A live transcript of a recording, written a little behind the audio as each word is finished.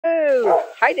So,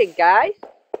 hi there guys!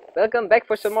 Welcome back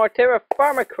for some more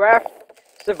terrafirmacraft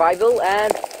survival,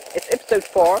 and it's episode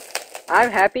 4. I'm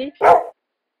happy.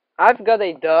 I've got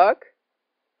a dog.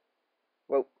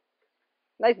 Whoa.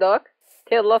 Nice dog.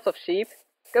 Killed lots of sheep.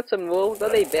 Got some wool,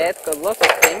 got a bed, got lots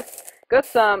of things. Got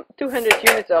some 200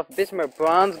 units of bismuth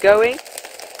bronze going.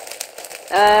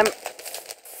 The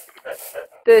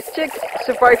chicks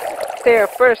survived their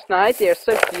first night, they're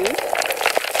so cute.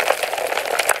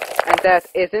 And that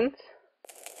isn't.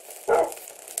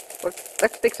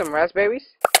 Let's take some raspberries.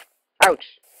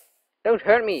 Ouch! Don't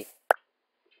hurt me!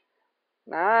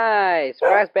 Nice!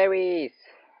 Raspberries!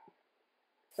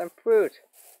 Some fruit.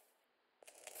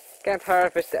 Can't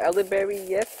harvest the elderberry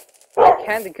yet. I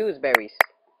can the gooseberries.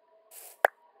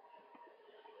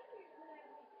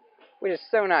 Which is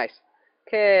so nice.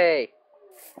 Okay.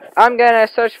 I'm gonna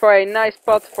search for a nice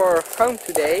spot for home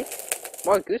today.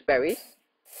 More gooseberries.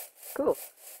 Cool.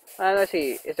 Let's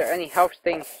see. Is there any health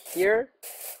thing here?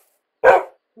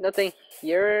 Nothing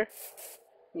here.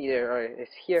 Neither is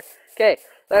here. Okay,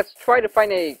 let's try to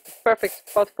find a perfect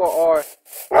spot for our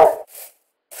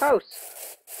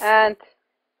house and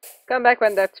come back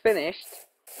when that's finished.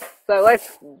 So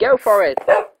let's go for it.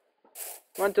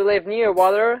 Want to live near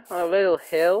water on a little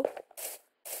hill,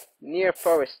 near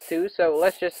forest too. So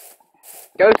let's just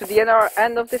go to the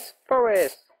end of this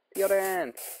forest. The other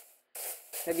end.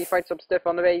 Maybe find some stuff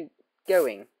on the way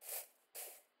going.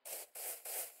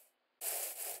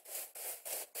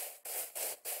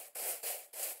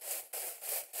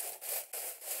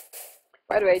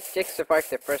 By the way, chicks survived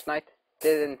their first night.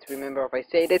 Didn't remember if I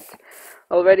said it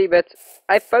already, but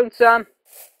I found some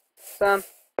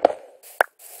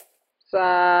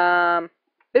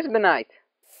bismuth.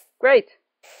 Great,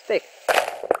 stick.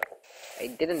 I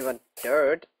didn't want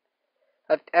dirt.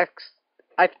 I've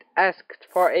asked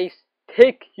for a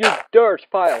stick, you dirt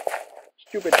pile.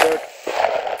 Stupid dirt.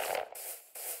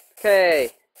 Okay,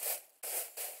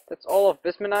 that's all of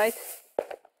bismuth.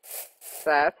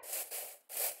 Sad.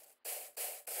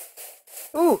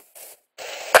 Ooh!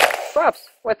 Props!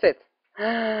 What's it?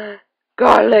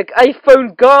 Garlic! I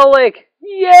found garlic!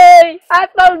 Yay! I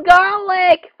found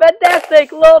garlic!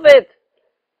 Fantastic! Love it!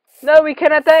 Now we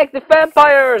can attack the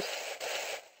vampires!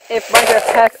 If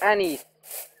Minecraft has any.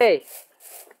 Hey!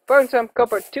 Found some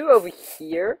copper too over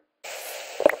here.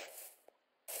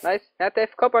 Nice.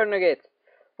 Native copper nugget.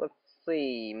 Let's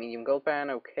see. Medium gold pan.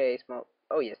 Okay. Small.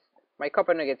 Oh yes. My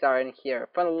copper nuggets are in here.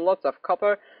 Found lots of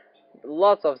copper.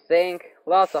 Lots of zinc,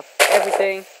 lots of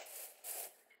everything,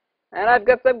 and I've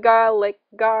got some garlic,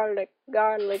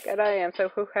 and I am so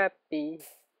happy.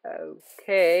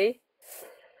 Okay,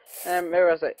 where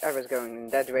was I was going in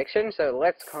that direction, so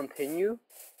let's continue.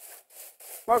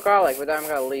 More garlic, but I'm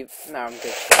gonna leave. No, I'm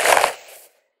good.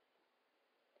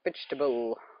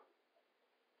 Vegetable.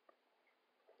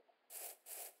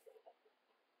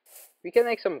 We can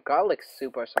make some garlic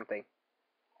soup or something.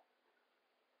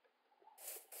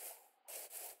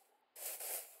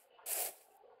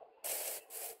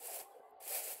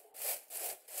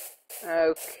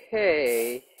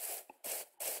 Okay.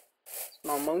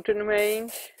 Small mountain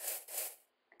range.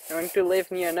 I want to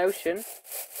live near an ocean,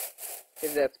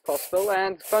 if that's possible,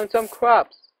 and found some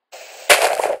crops.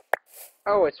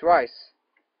 Oh, it's rice.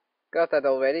 Got that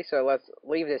already, so let's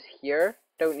leave this here.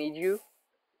 Don't need you.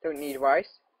 Don't need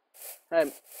rice.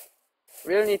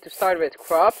 Really need to start with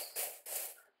crops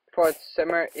before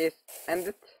summer is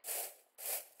ended.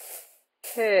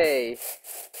 Okay.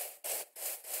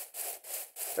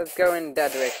 Let's go in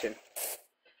that direction.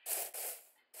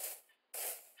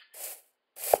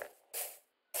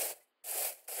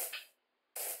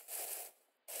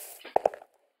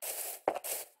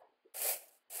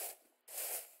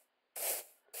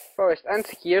 Forest ends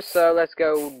here, so let's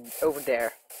go over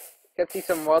there. Can see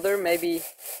some water, maybe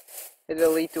it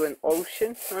will lead to an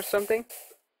ocean or something.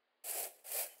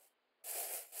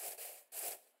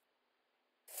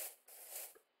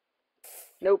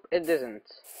 Nope, it doesn't.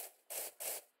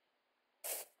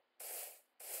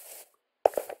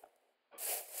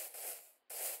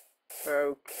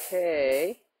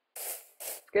 Okay,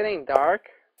 it's getting dark,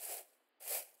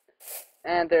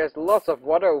 and there's lots of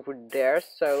water over there,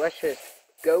 so let's just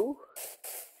go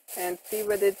and see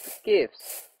what it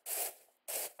gives.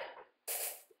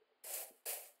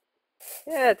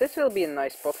 Yeah, this will be a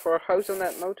nice spot for a house on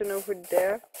that mountain over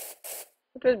there.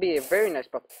 It will be a very nice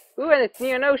spot. Ooh, and it's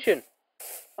near an ocean.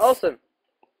 Awesome.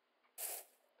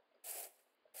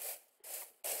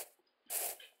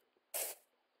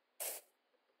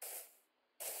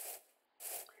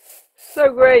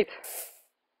 So great!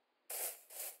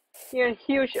 Near a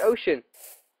huge ocean.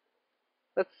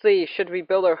 Let's see, should we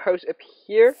build our house up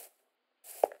here?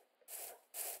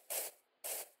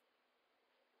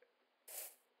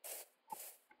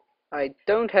 I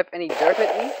don't have any dirt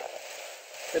with me,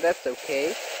 so that's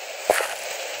okay.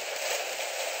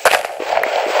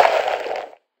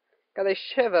 Got a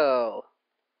shovel.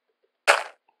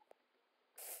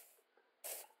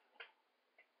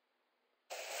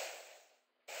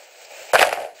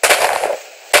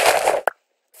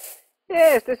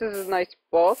 Yes, this is a nice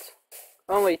spot.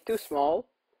 Only too small,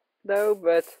 though,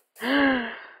 but...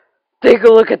 Take a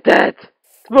look at that!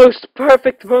 The most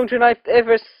perfect mountain I've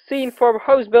ever seen for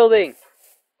house building!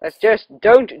 Let's just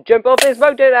don't jump off this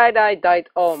mountain! I died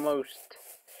almost.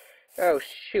 Oh,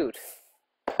 shoot.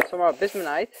 Some more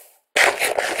bismuthite.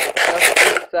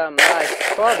 Let's eat some nice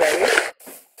strawberries.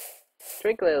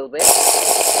 Drink a little bit.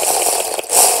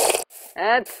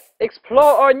 And explore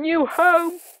our new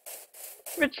home!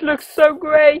 Which looks so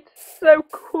great! So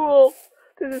cool!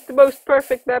 This is the most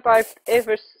perfect map I've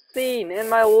ever seen in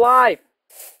my life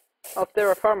of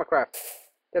terrafirmacraft.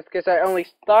 That's because I only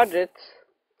started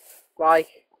like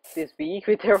this week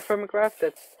with terrafirmacraft.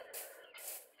 That's,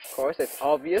 of course, it's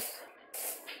obvious.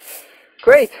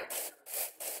 Great!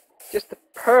 Just the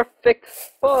perfect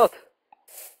spot!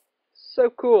 So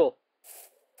cool!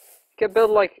 You can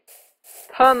build like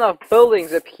a ton of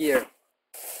buildings up here.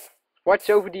 Watch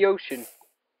over the ocean.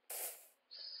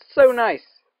 So nice!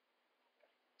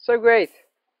 So great!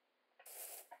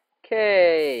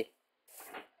 Okay.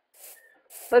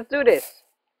 Let's do this.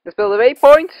 Let's build a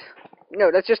waypoint. No,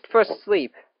 let's just first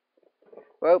sleep.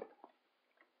 Well.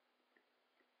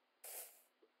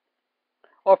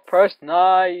 Our first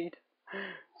night.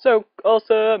 So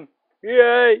awesome.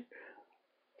 Yay.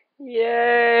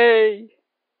 Yay.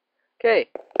 Okay.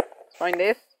 Let's find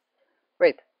this.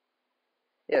 Wait.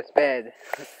 Yes, bed.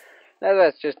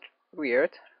 That's just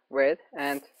weird. Weird.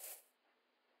 And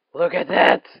look at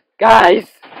that. Guys.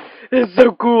 This is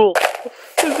so cool.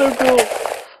 This is so cool.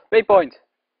 Waypoint.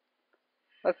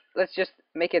 Let's just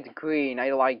make it green.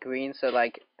 I like green, so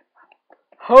like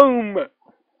home.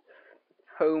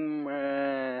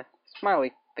 Home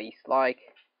smiley face like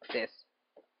this.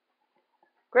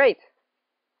 Great.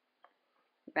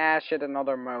 Should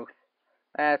another mouth.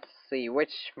 Let's see,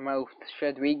 which mouth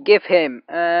should we give him?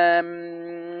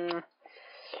 Oh,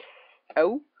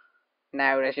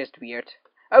 no, that's just weird.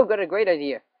 Oh, got a great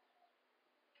idea.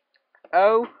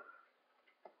 Oh,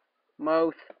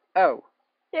 mouth. Oh,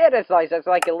 yeah, that's nice. That's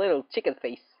like a little chicken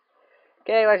face.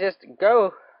 Okay, let's just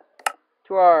go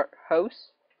to our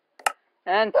house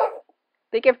and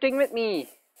take everything with me.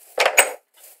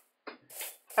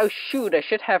 Oh shoot, I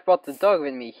should have brought the dog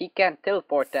with me. He can't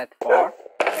teleport that far,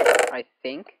 I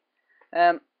think.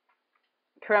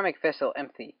 Ceramic vessel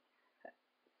empty.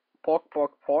 Pork,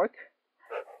 pork, pork.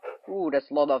 Ooh,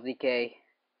 that's a lot of decay.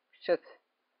 Should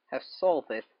have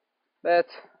solved it. But,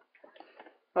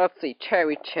 let's see,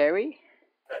 cherry, cherry.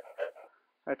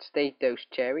 Let's take those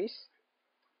cherries.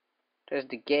 There's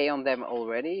decay on them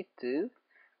already, too.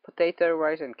 Potato,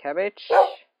 rice, and cabbage.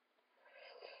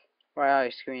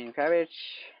 Rice, green, cabbage.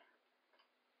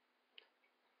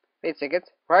 Wait a second.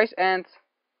 Rice and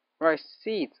rice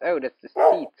seeds. Oh, that's the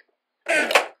seeds.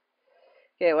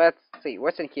 Okay, let's see.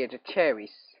 What's in here? The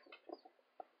cherries.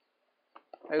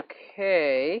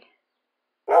 Okay.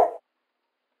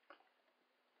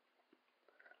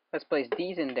 Let's place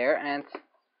these in there and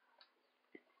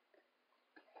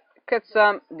cut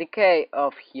some decay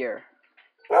off here.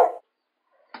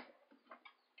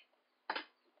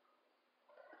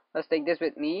 Let's take this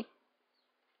with me.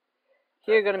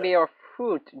 Here gonna be our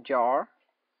fruit jar.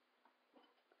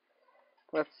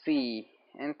 Let's see.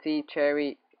 Empty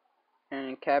cherry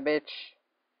and cabbage.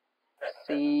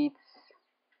 Seeds.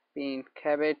 Bean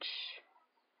cabbage.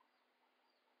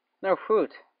 No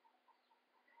fruit.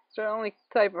 It's the only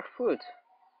type of fruit.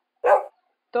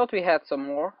 Thought we had some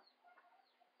more.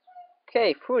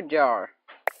 Okay, fruit jar.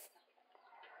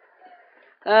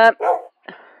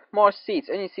 More seeds.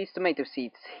 Onion seeds, tomato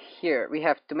seeds. Here we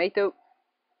have tomato.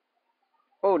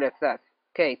 Oh, that's that.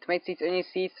 Okay, tomato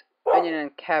seeds, onion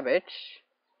and cabbage.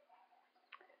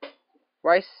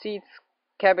 Rice seeds,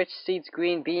 cabbage seeds,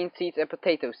 green bean seeds, and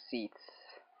potato seeds.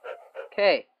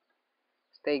 Okay,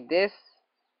 let's take this.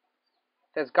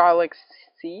 That's garlic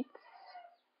seeds.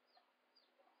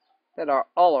 That are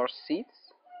all our seeds.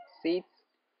 Seeds.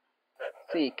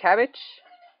 See, cabbage,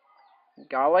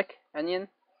 garlic, onion.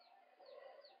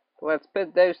 Let's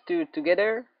put those two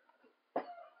together.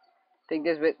 Take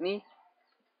this with me.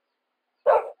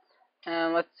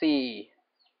 And let's see.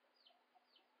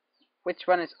 Which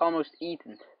one is almost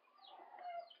eaten?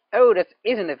 Oh, that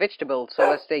isn't a vegetable, so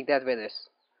let's take that with us.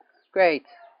 Great.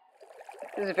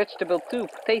 This is a vegetable too.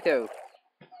 Potato.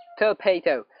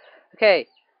 Potato. Okay.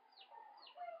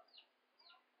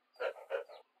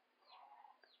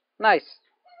 Nice.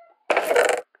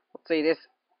 Let's see, this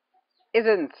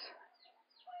isn't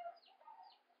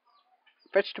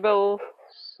vegetables.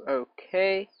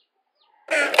 Okay.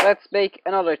 Let's make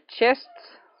another chest.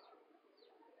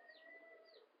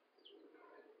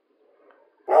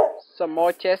 Some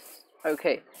more chests.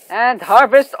 Okay. And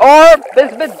harvest our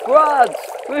biscuit rods.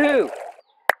 Woohoo!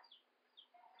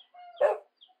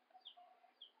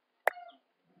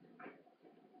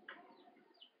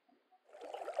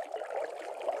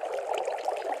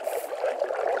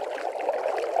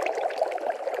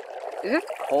 Is it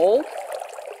cold?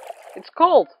 It's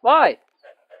cold. Why?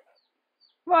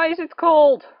 Why is it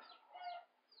cold?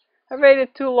 I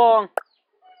waited too long.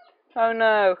 Oh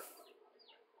no.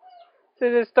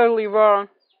 This is totally wrong.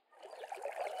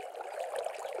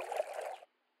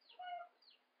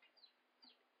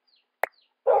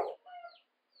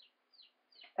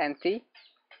 Empty.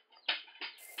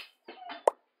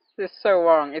 This is so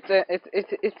wrong. It's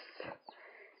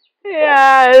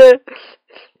yeah.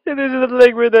 It isn't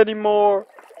liquid anymore.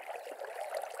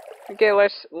 Okay,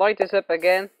 let's light this up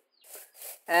again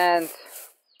and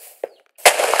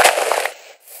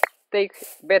take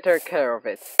better care of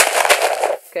it.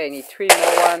 Okay, need 3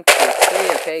 more. 1, 2, 3.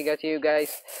 Okay, got you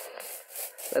guys.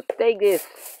 Let's take this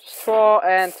straw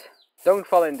and don't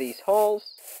fall in these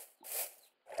holes.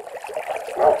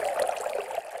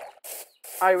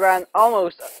 I ran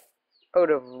almost out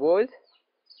of wood,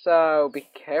 so be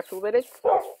careful with it.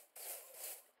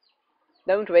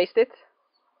 Don't waste it.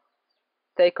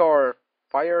 Take our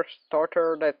fire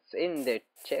starter that's in the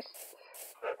chest.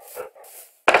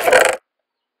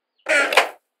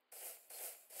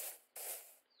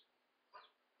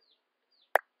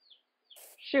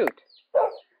 Shoot!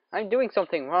 I'm doing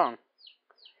something wrong.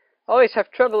 Always have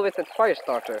trouble with that fire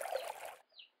starter.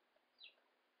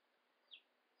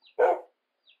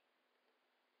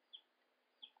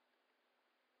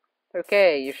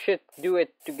 Okay, you should do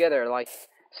it together, like,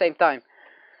 same time.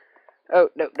 Oh,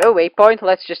 no waypoint.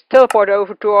 Let's just teleport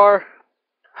over to our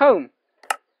home.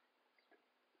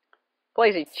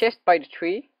 Place a chest by the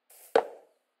tree.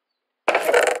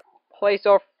 Place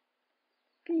our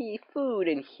food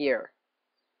in here.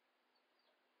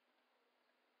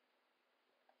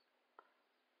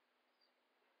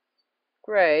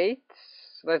 Great.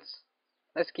 Let's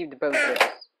keep the bones with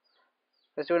us.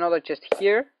 Let's do another chest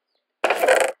here.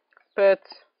 Put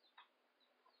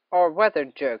our weather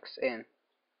jugs in.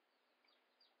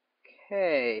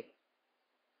 Okay.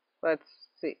 Let's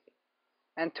see.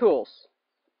 And tools.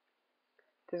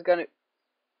 This is gonna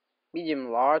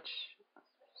medium, large,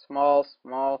 small,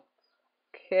 small.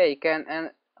 Okay, you can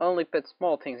and only put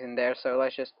small things in there, so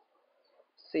let's just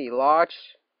see.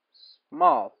 Large,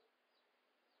 small,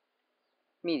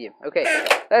 medium. Okay,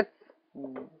 let's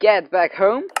get back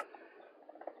home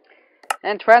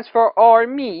and transfer our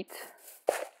meat.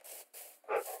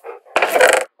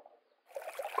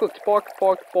 Cooked pork,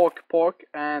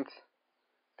 and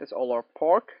that's all our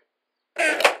pork.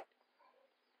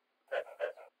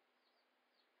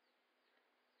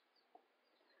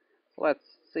 Let's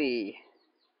see.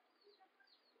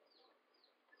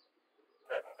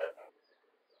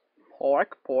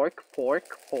 Pork.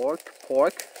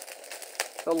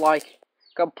 So like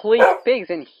complete pigs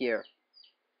in here.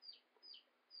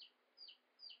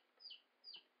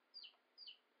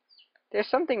 There's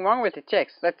something wrong with the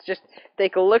checks. Let's just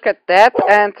take a look at that,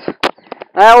 and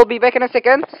I will be back in a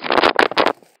second.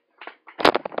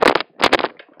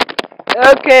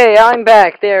 Okay, I'm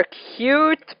back. They're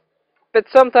cute, but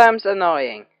sometimes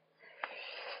annoying.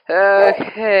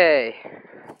 Okay.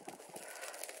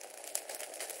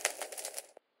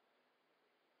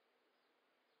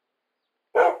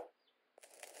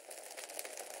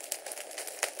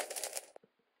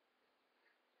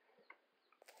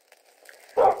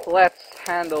 Let's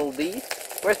handle these.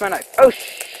 Where's my knife? Oh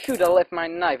shoot, I left my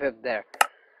knife up there.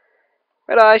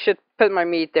 But I should put my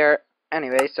meat there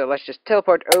anyway, so let's just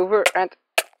teleport over and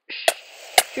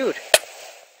shoot.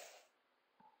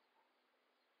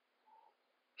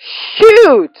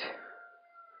 Shoot!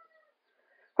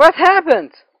 What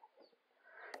happened?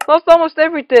 Lost almost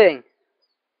everything.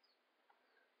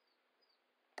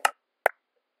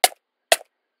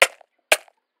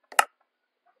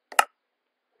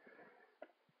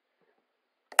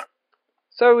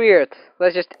 So weird.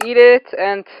 Let's just eat it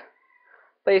and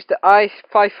place the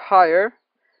ep5 higher.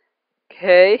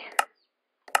 Okay.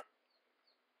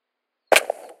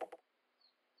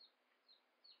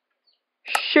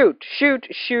 Shoot.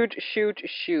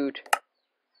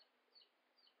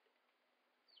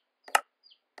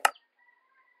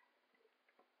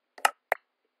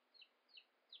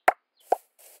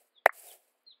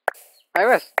 I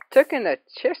was stuck in that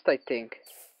chest, I think.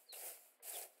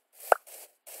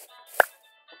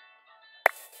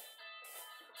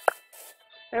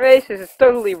 Anyways, this is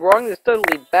totally wrong, this is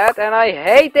totally bad, and I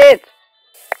hate it!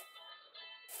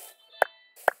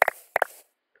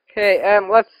 Okay,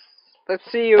 let's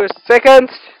see you a second.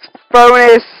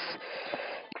 Bonus!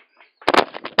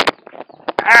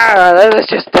 Ah, that is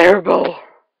just terrible.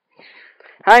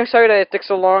 I'm sorry that it took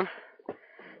so long.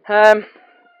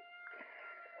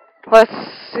 Let's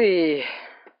see.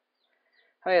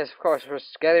 Oh yes, of course, we're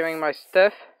gathering my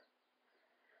stuff.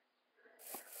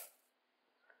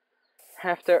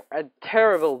 After a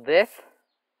terrible death.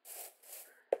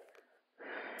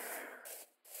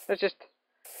 Let's just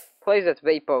place that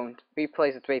waypoint.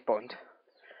 Replace that waypoint.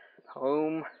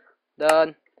 Home.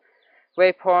 Done.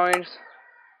 Waypoints.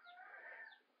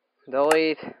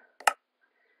 Delete.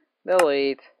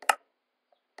 Delete.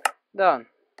 Done.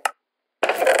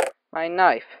 My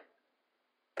knife.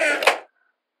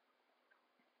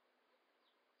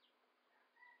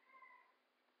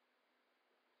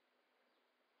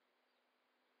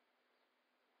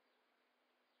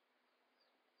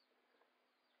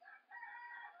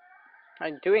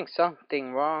 I'm doing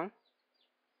something wrong.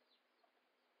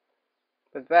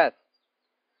 With that.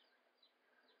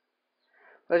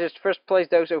 Let's just first place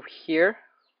those over here.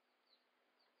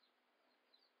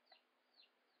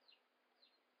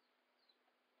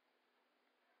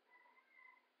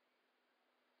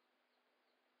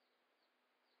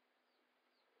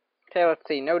 Okay, let's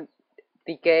see. No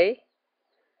decay.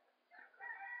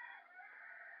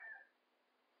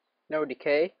 No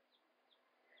decay.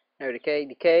 No decay.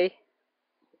 Decay.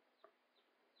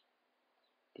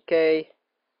 Decay.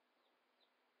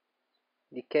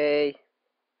 Decay.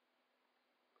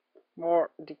 More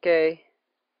decay.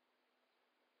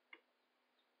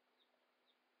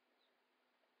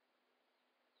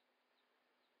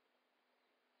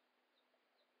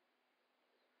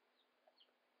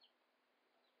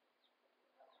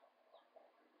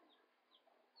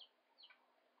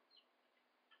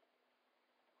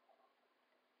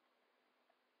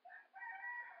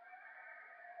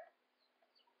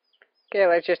 Okay,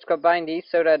 let's just combine these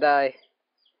so that I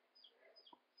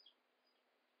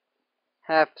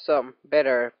have some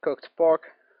better cooked pork.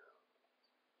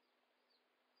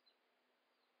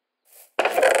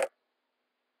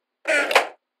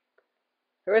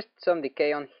 There is some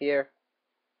decay on here.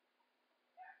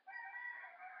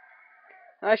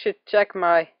 I should check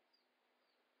my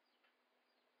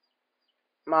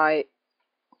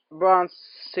bronze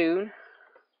soon.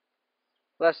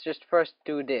 Let's just first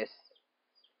do this.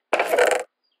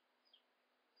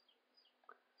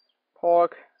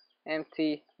 Pork,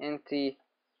 empty, empty,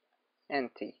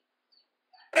 empty.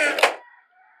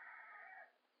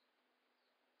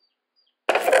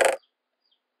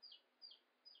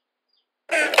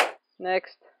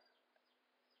 Next.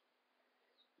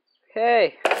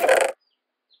 Okay.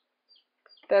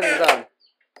 That's done.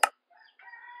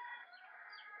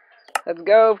 Let's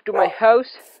go to my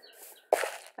house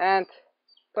and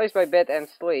place my bed and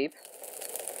sleep.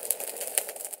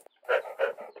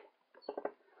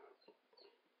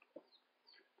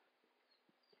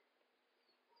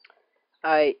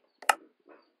 I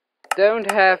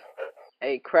don't have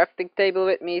a crafting table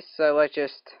with me, so let's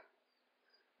just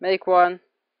make one.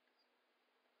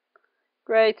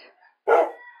 Great. Have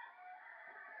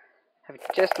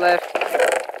just left.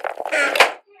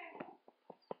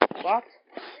 What?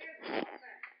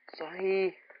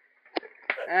 Sorry.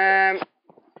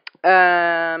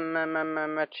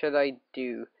 What should I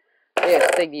do? Yes,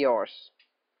 take the ores.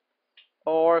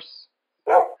 Ores.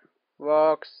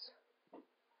 Rocks.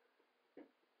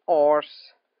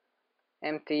 Ores.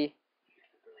 Empty.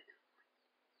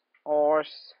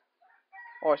 Ores.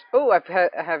 Ores. Oh, I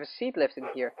have a seed left in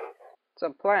here.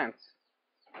 Some plants.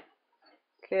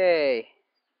 Okay.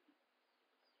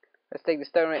 Let's take the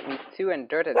stone with me too, and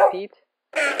dirt and peat.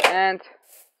 And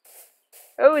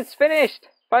oh, it's finished!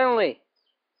 Finally!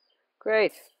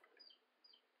 Great.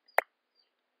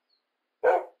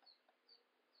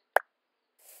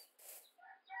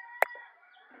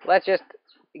 Let's just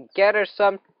gather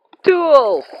some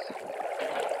tools!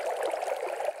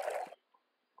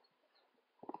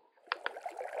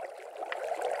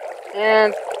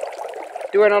 And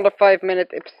do another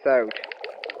 5-minute episode.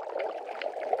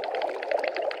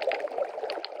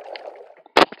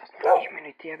 Dat is nog 1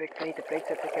 minuut, die heb ik vergeten te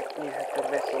zetten, ik heb het nu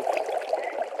gewisseld.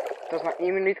 Het was nog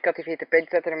 1 minuut, ik had die vergeten te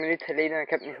zetten 1 minuut geleden en ik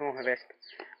heb het nu gewoon gewist.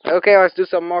 Okay, let's do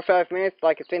some more 5 minutes,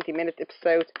 like a 20-minute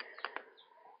episode.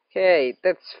 Okay,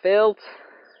 that's filled.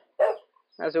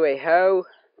 As a way how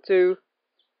to.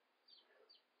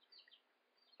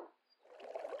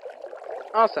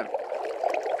 Awesome.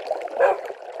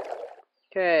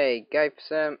 Okay, give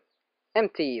some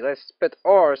empty. Let's put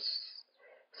ores.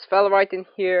 Sphalerite in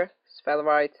here.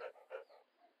 sphalerite.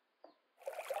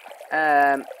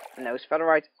 No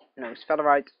sphalerite, no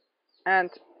sphalerite, and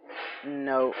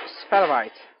no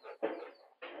sphalerite.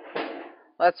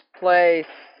 Let's place.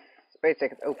 Wait a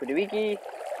second. Open the wiki.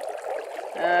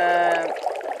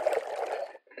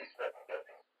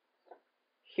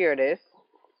 Here it is.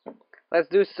 Let's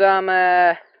do some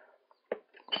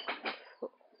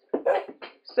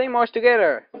same more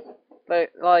together.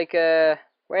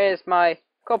 Where is my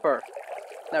copper?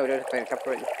 No, there's no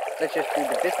copper. Let's just do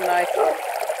the bismuth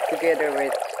together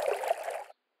with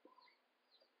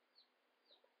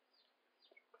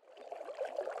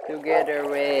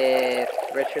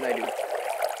what should I do?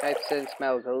 Hydrogen,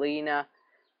 smell, galena.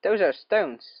 Those are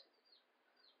stones.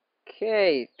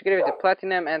 Okay, together with the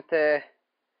platinum and the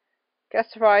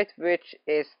cassiterite, which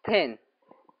is tin.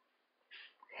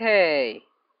 Hey.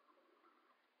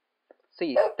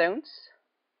 See, stones.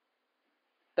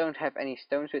 Don't have any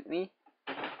stones with me.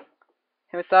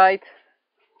 Hematite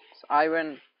is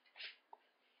iron.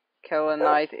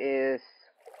 Kaolinite is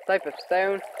type of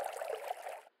stone.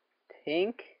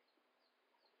 Think.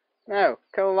 No,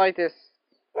 kaolinite is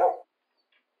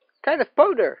kind of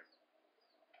powder.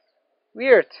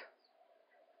 Weird.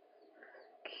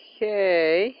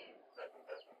 Okay.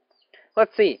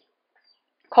 Let's see.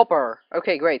 Copper.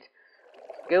 Okay, great.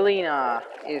 Galena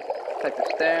is type of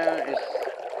stone.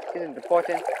 Isn't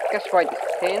important. Cassiterite is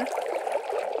tin.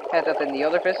 Had that in the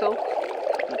other vessel.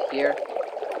 And here.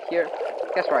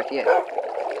 Cassiterite, yes.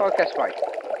 Called cassiterite.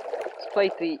 Let's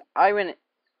place the iron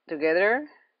together.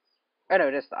 Oh no,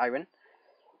 that's the iron.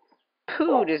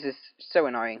 Pooh, this is so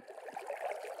annoying.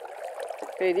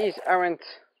 Okay, these aren't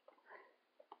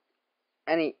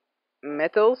any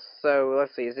metals, so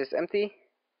let's see, is this empty?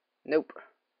 Nope.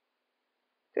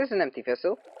 This is an empty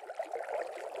vessel.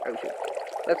 Oh shit.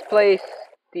 Let's place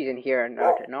these in here.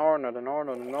 Not an ore, not an ore,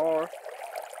 not an ore.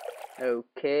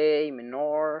 Okay,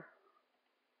 minor.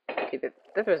 Okay,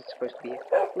 that was supposed to be.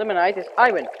 Limonite is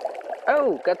iron.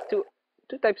 Oh, got two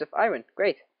types of iron.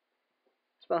 Great.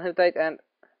 Small hematite and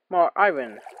more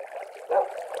iron.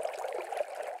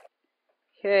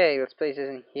 Okay, let's place this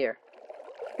in here.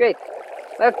 Great.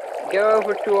 Let's go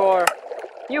over to our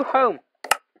new home.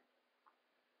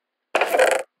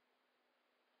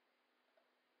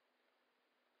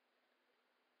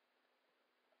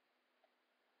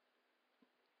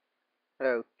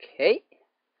 Okay.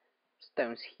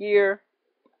 Stones here.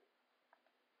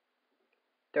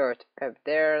 Dirt up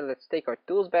there. Let's take our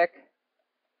tools back.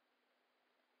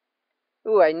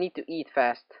 Ooh, I need to eat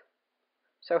fast.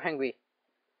 So hungry.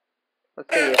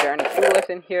 Let's see, is there any food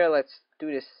left in here? Let's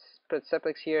do this. Put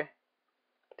saplings here.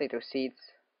 Potato seeds.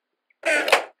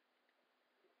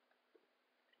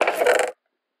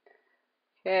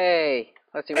 Okay.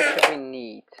 Let's see, what should we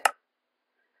need?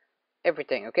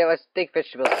 Everything. Okay, let's take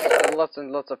vegetables. Lots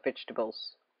and lots of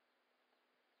vegetables.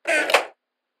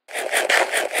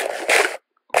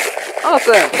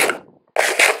 Awesome!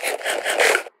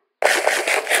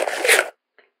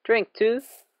 Drink 2.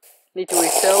 Need to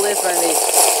refill this when we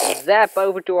zap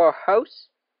over to our house.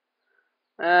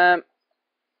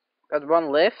 Got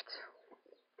 1 left.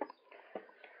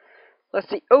 Let's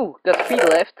see. Oh, got speed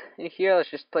left in here. Let's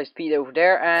just place speed over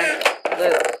there and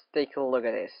let's take a look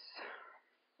at this.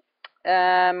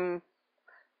 Why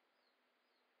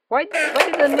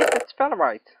did I miss that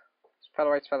sphalerite?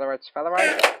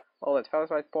 Sphalerite. All that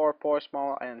sphalerite, pour,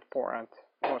 small, and pour, and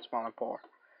more, small, and pour.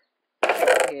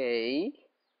 Okay.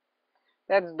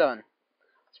 That's done.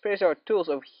 Let's place our tools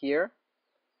over here.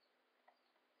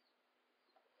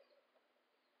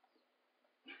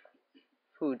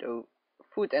 Food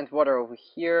and water over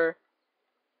here.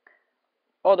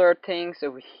 Other things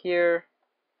over here.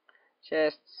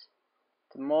 Chests.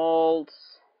 The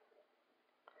molds.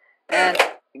 And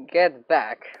get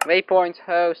back. Waypoint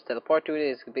host. Teleport to it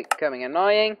is becoming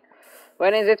annoying.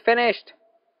 When is it finished?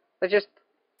 Let's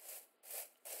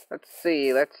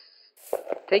see. Let's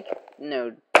take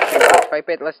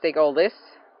pipette. Let's take all this.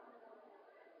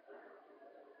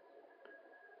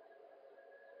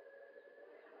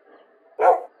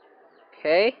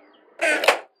 Okay.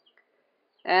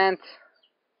 And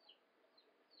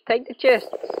take the chests.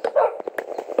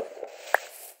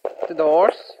 The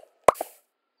doors.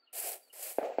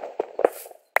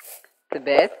 The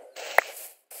bed.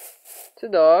 The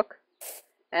dog.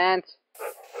 And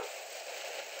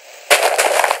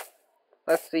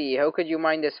let's see, how could you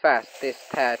mine this fast, this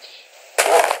patch?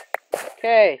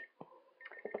 Okay.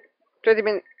 20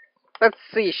 minutes. Let's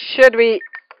see, should we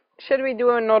do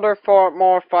another 5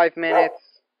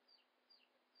 minutes?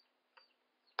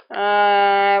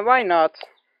 Why not?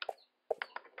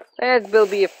 It will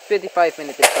be a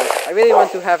 55-minute episode. I really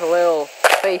want to have a little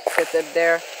space set up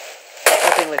there.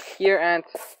 Nothing left here, and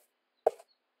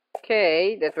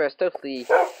okay, that was totally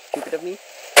stupid of me.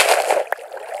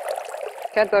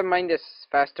 Can't I mine this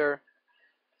faster?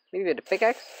 Maybe with a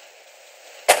pickaxe?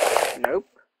 Nope.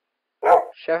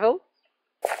 Shovel?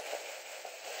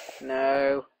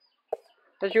 No.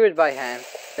 Let's do it by hand.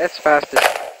 That's fastest.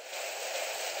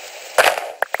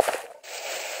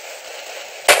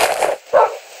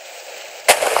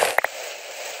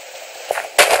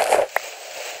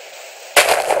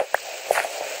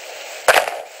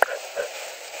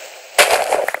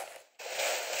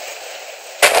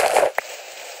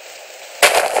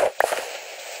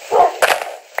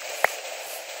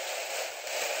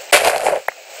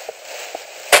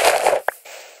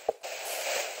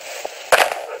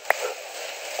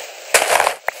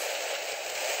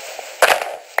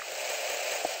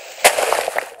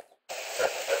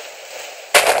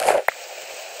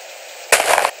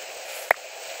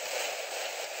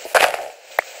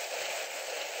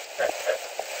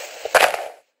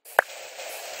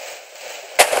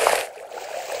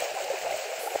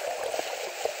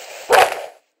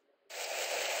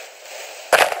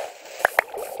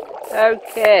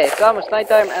 Okay, it's almost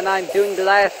nighttime and I'm doing the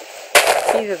last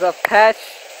pieces of thatch.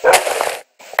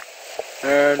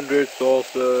 And it's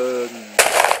awesome.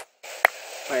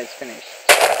 When it's finished.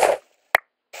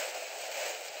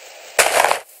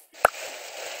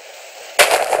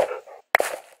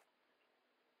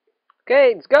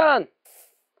 Okay, it's gone!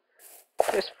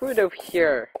 There's food over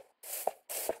here.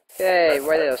 Okay,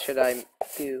 what else should I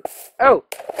do? Oh!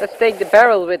 Let's take the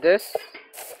barrel with us.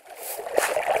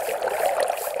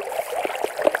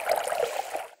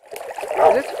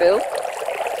 Is it filled?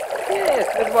 Yes,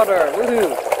 with water!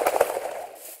 Woohoo!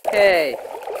 Okay.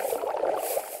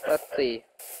 Let's see.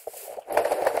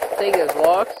 Take those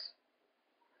logs.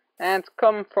 And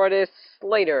come for this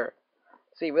later.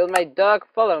 Let's see, will my dog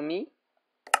follow me?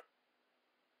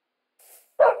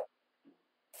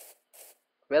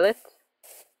 Will it?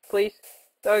 Please?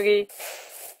 Doggy?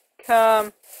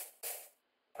 Come!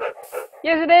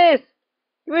 Yes, it is!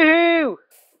 Woohoo!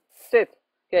 Sit.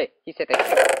 Okay, he's sitting.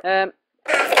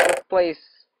 Let's place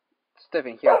stuff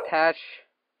in here. Thatch.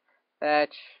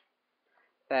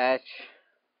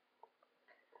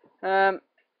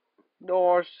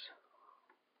 Doors.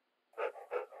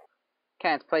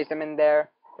 Can't place them in there.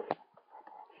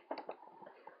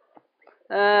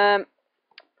 Got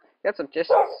some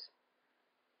chests.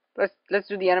 Let's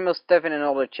do the animal stuff in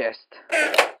another chest.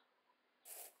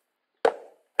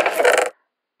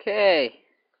 Okay.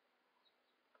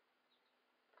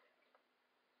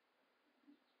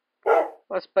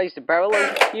 Let's place the barrel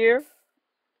over here.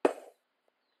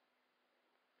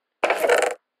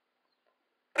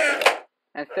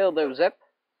 And fill those up.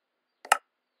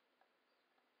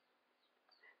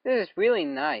 This is really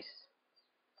nice.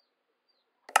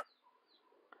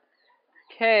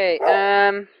 Okay,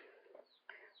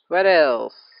 what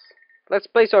else? Let's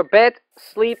place our bed,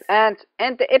 sleep, and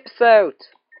end the episode.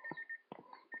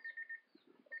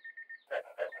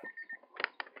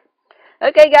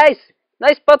 Okay, guys,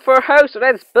 nice spot for a house.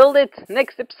 Let's build it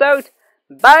next episode.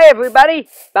 Bye, everybody.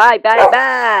 Bye.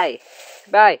 Bye.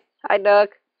 Hi, dog.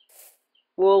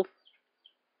 Wolf.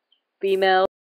 Female.